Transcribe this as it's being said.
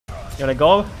gonna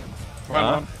go?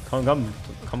 Come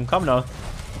Come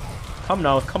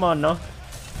now, come on now.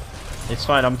 It's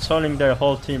fine, I'm trolling their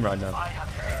whole team right now.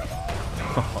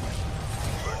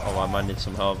 Oh, I might need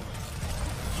some help.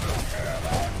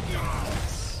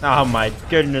 Oh my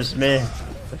goodness me.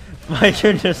 My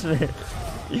goodness me.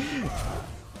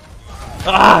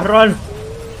 Ah, run!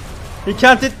 He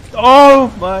can't hit.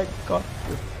 Oh my god.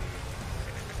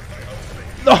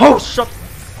 Oh, shut.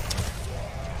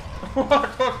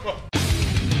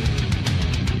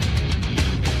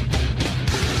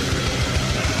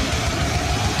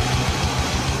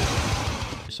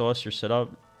 So what's your setup?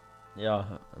 Yeah,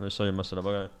 I'm gonna show you my setup.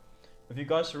 Okay. If you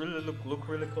guys really look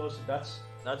really close, that's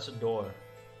a door.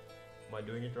 Am I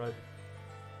doing it right?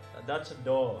 That's a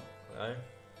door, right?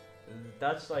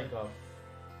 That's like a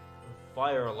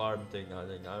fire alarm thing, I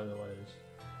think. I don't know what it is.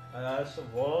 And that's a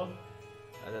wall,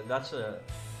 and then that's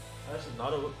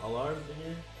another alarm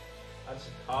thingy. That's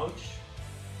a couch,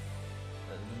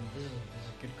 and this is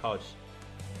a good couch.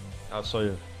 I'll show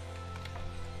you.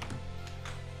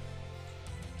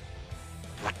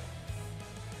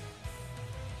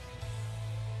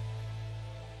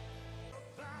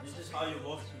 This is how you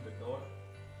walk through the door.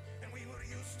 And we were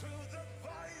used to the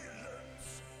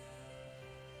violence.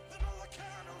 Then all the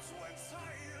candles went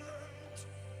silent.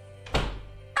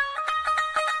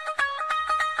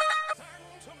 Sang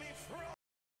to me from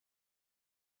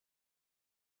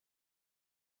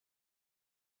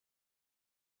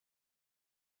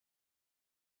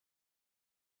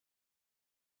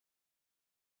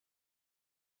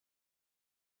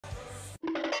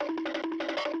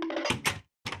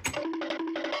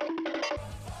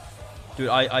Dude,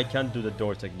 I can't do the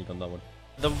door technique on that one.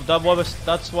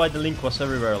 That's why the link was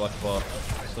everywhere, like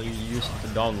so you use it to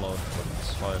download, but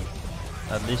it's fine.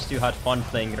 At least you had fun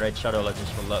playing Raid Shadow Legends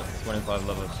for 25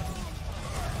 levels.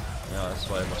 Yeah, that's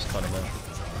why I was cut him in.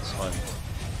 It's fine.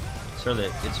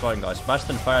 It's fine, guys.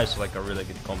 Bastion Fire is like a really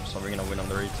good comp, so we're gonna win on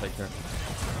the retake here.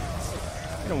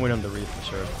 We're gonna win on the re for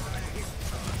sure.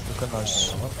 Look at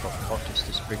us. What the fuck is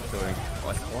this brick doing?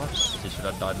 Like what? This should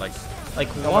have died like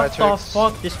no, what the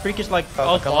fuck? This brick is like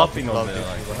alpha-upping on me.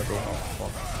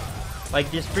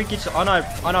 Like this brick is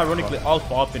unironically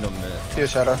alpha-upping on me. Here,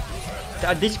 Shadow.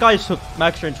 This guy is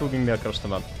max range hooking me across the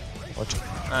map. What?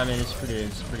 I mean, it's pretty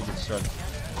good strat.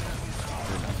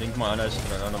 Dude, I think my Ana is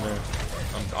on me.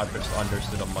 I pressed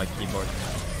understood on my keyboard.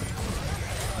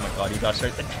 Oh my god, you guys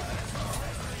are.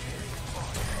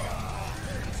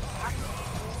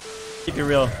 Keep it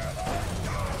real.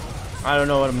 I don't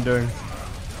know what I'm doing.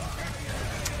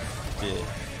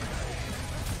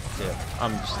 Yeah.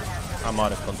 I'm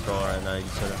out of control right now.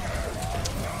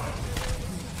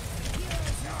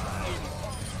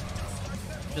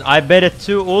 I betted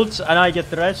 2 ults and I get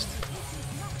the rest.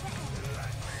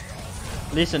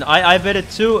 Listen, I betted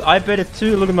 2.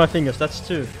 Look at my fingers. That's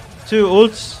 2. 2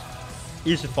 ults.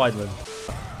 Easy fight win.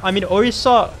 I mean,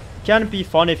 Orisa can be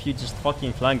fun if you just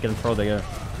fucking flank and throw the air.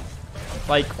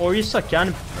 Like, Orisa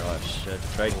can... Oh shit,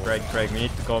 break. We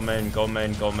need to go main,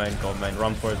 run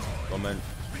for it, go main.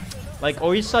 Like,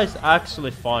 Orisa is actually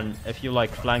fun if you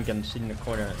like flank and sit in the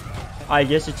corner. I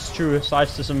guess it's true,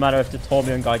 size doesn't matter if the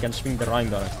Torbjorn guy can swing the Rein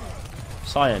guy.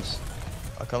 Science.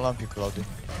 I can lamp you, Cloudy.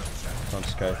 I'm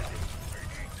scared.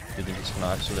 Do you think it's gonna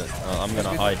actually... I'm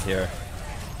gonna hide here.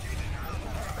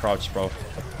 Crouch, bro.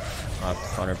 I have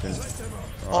to counter pin.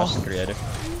 Oh, that's creative.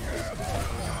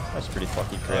 That's pretty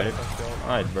fucking creative.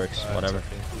 Alright, works, whatever.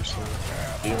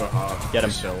 Get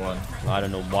him. I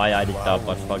don't know why I did that,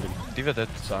 but fuck it.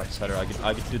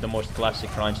 I could do the most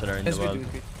classic Rein setter in the world.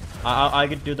 I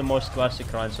could do the most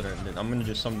classic Rein setter. I'm gonna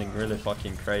do something really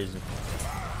fucking crazy.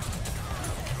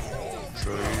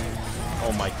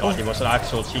 Oh my god, he was an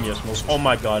actual genius move. Oh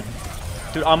my god.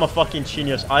 Dude, I'm a fucking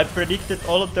genius. I predicted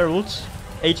all of their ults.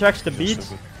 Ajax the beat.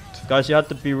 Guys, you have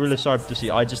to be really sharp to see.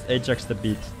 I just Ajax the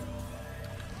beat.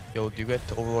 Yo, do you get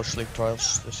the Overwatch League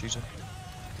trials this season?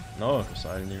 No, because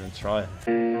I didn't even try.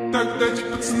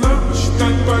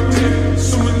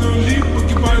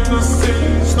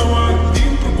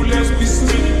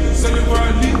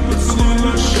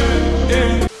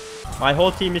 My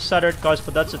whole team is shattered, guys,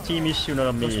 but that's a team issue, not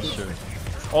a me issue.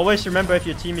 Always remember, if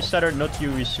your team is shattered, not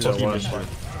you issue, team issue.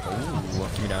 Ooh,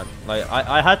 give me that. Like,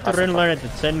 I had to relearn the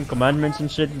 10 commandments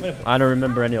and shit. I don't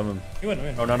remember any of them. You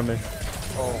win. Oh, none of me.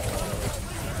 Oh.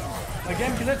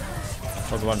 Again, kill it.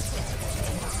 Hold one.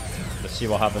 Let's see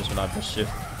what happens when I push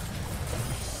shift.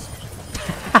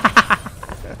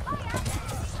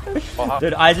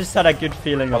 Dude, I just had a good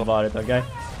feeling about it, okay?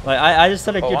 Like, I just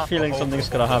had a good feeling something's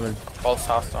gonna happen.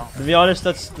 To be honest,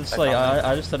 that's like,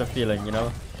 I just had a feeling, you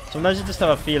know? Sometimes you just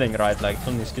have a feeling, right? Like,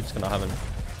 something's good's gonna happen.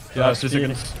 Yeah, 2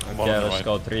 seconds. Okay, let's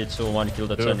go. 3, 2, 1, kill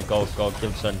the Zen. Go,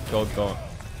 kill Zen. Go.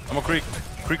 I'm a creek.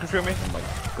 Creek refill me. Oh my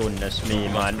goodness me,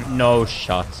 man. No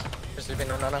shot.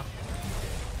 No.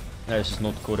 This is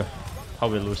not good. How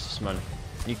we lose this, man?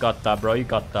 You got that, bro. You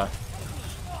got that.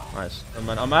 Nice. Oh,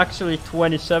 man, I'm actually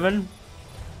 27.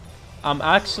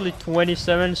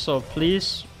 So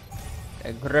please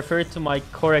refer to my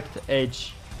correct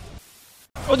age.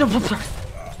 Oh, the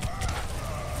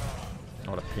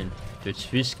what a pin. Dude,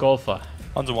 Swiss golfer.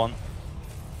 Under 1.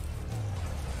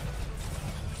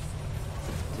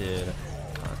 Dude.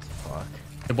 What the fuck?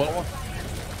 The bottom one.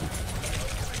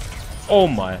 Oh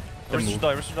my. The Mercy move.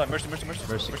 die. Mercy.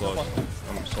 Mercy close.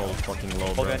 I'm so fucking low,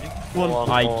 Hold bro. behind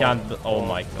you. I can't. Oh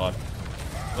my god.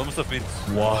 Almost a bit.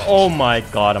 Wow. Oh my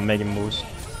god, I'm making moves.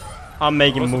 I'm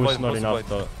making What's the moves, fight? not What's the enough fight?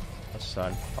 though. That's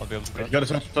sad. I'll be able to You get.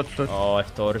 got a touch. Oh, I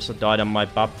thought Ursa died on my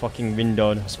back fucking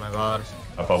window. That's my bar.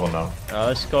 I bubble now.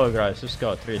 Let's go, guys. Let's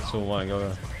go. 3, 2, 1,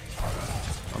 go.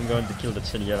 I'm going to kill the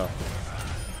Zenyatta.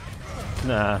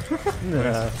 Nah.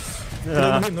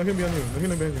 No him behind you.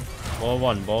 Ball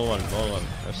one.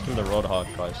 Let's kill the Roadhog,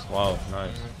 guys. Wow,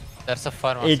 nice. There's a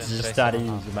farm. It's just that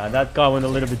easy, man. That guy went a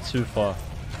little bit too far.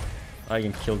 I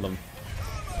can kill them.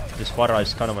 This Vara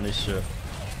is kind of an issue.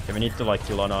 Okay, we need to like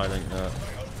kill Ana, I think.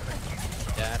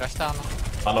 Yeah, rest on.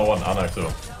 Ana 1, Ana 2. I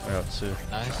got 2.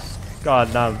 Nice.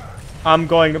 God damn. I'm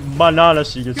going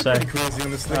bananas, you could say. Crazy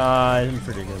on this thing. I'm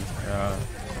pretty good.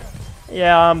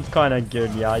 Yeah, I'm kind of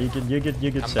good. Yeah, you could I'm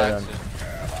say back that. soon.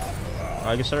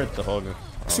 I guess I read the Hog.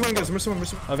 Someone guys, mercy.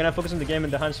 How can I focus on the game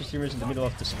and the hands of streamers in the middle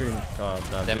of the screen? God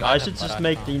damn. They Dude, might I have should just Barat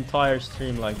make now. the entire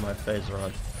stream like my face,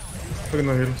 right? Fucking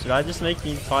no heal. Should I just make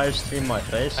the entire stream my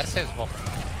face? I say swap.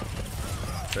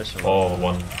 Press one. Oh, 1.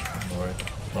 Alright.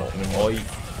 Not anymore. Oi.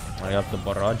 I got the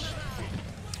barrage.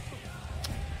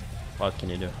 What can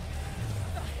you do?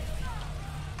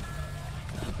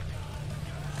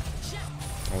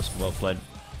 That was well played.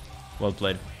 Well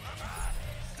played.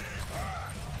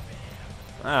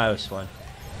 Ah, it was fine.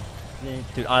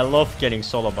 Dude, I love getting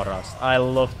solo barrage. I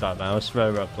love that, man. It was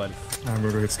very well played. I'm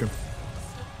really good skin.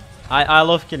 I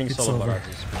love getting It's solo over. barrage.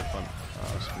 It's pretty fun.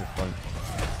 It's pretty fun.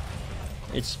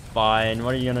 It's fine.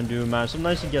 What are you gonna do, man?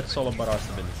 Sometimes you get solo barrage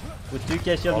ability. With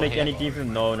 2k shield, make any defense?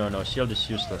 No. Shield is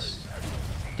useless.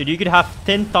 Dude, you could have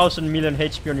 10,000 million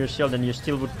HP on your shield and you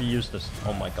still would be useless.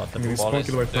 Oh my god, that He's ball is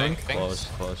spunky by tank. close.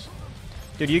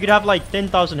 Dude, you could have like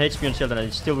 10,000 HP on shield and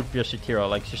it still would be a shit hero.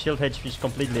 Like, your shield HP is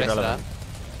completely Press irrelevant.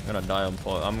 I'm gonna die on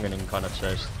point. I'm getting kinda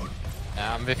chased.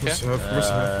 Yeah, I'm with Mercy you.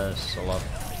 half. It's a lot.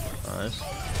 Nice.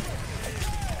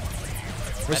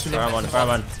 Mercy Fire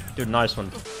one. Dude, nice one.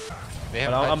 We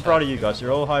have But I'm fight proud of you guys.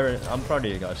 You're all higher. I'm proud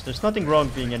of you guys. There's nothing wrong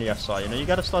being any SI. You know, you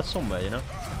gotta start somewhere. You know.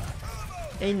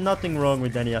 Ain't nothing wrong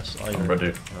with any SI. I'm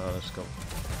ready. Let's go. Let's go.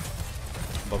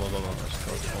 Oh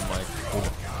my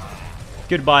god.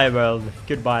 Goodbye, world.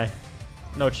 Goodbye.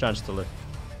 No chance to live.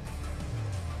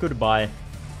 Goodbye.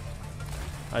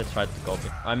 I tried to copy.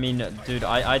 I mean, dude,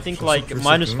 I think like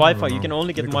 -5. You can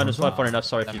only get -5 on an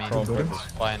SR if I you mean, throw on Don't. purpose.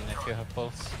 Fine if you have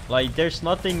both. Like, there's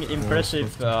nothing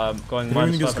impressive going You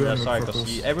don't even -5 on get SR square because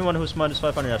purples. everyone who's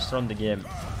 -500 has thrown the game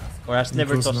or has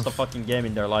never close touched a enough. fucking game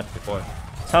in their life before.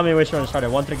 Tell me which one is harder,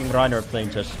 one tricking Rein or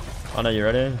playing chess. Anna, you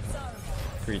ready?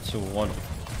 3, 2, 1.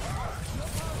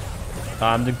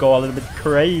 Time to go a little bit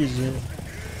crazy.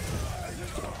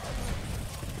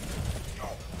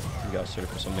 You guys ready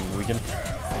for something weekend?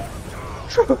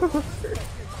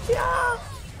 Yeah.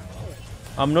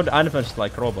 I'm not advanced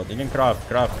like robot. You can craft.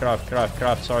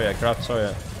 Sorry, I craft.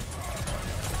 Sorry.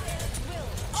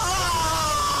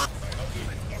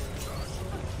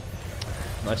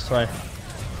 Nice try.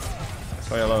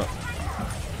 Sorry, I love it.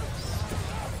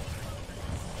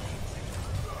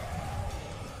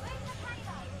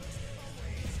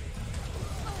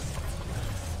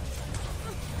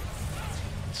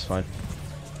 It's fine.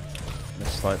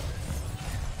 Next slide.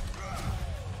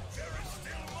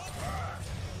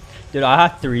 Dude, I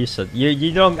had to reset.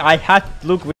 You don't. I had.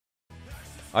 Look.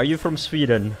 Are you from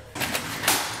Sweden?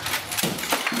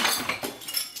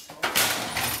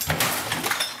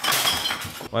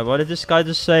 Wait, what did this guy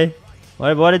just say?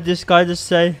 Wait, what did this guy just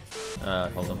say?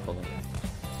 Hold on.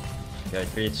 Okay,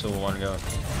 3, 2, 1, go.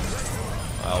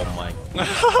 Oh my.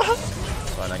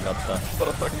 It's fine, I got that. What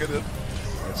the fuck I did?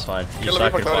 It's fine. You Kill him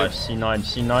with sacrifice.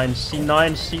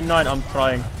 C9. I'm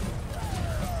trying.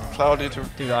 Cloudy too.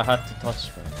 Dude, I had to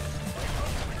touch me.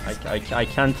 I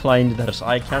can't fly into that.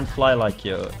 I can't fly like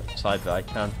you, Cyber. I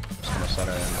can't. I'm just gonna set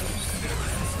it in.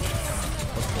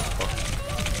 What the fuck?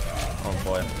 Oh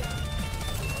boy.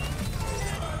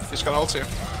 He's gonna ult you.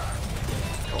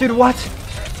 Dude, what?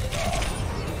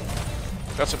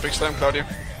 That's a big slam, Cloudy.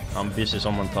 I'm busy,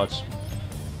 someone touch.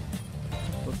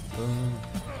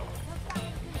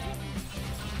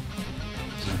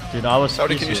 Dude, I was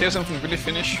Cloudy, can you busy. say something really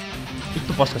Finnish?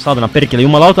 Vittu paska saatana perkele,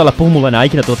 jumalauta älä puhu mulle enää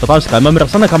ikinä tuotta tanskaa. En mä ymmärrä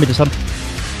sanakaan mitä sä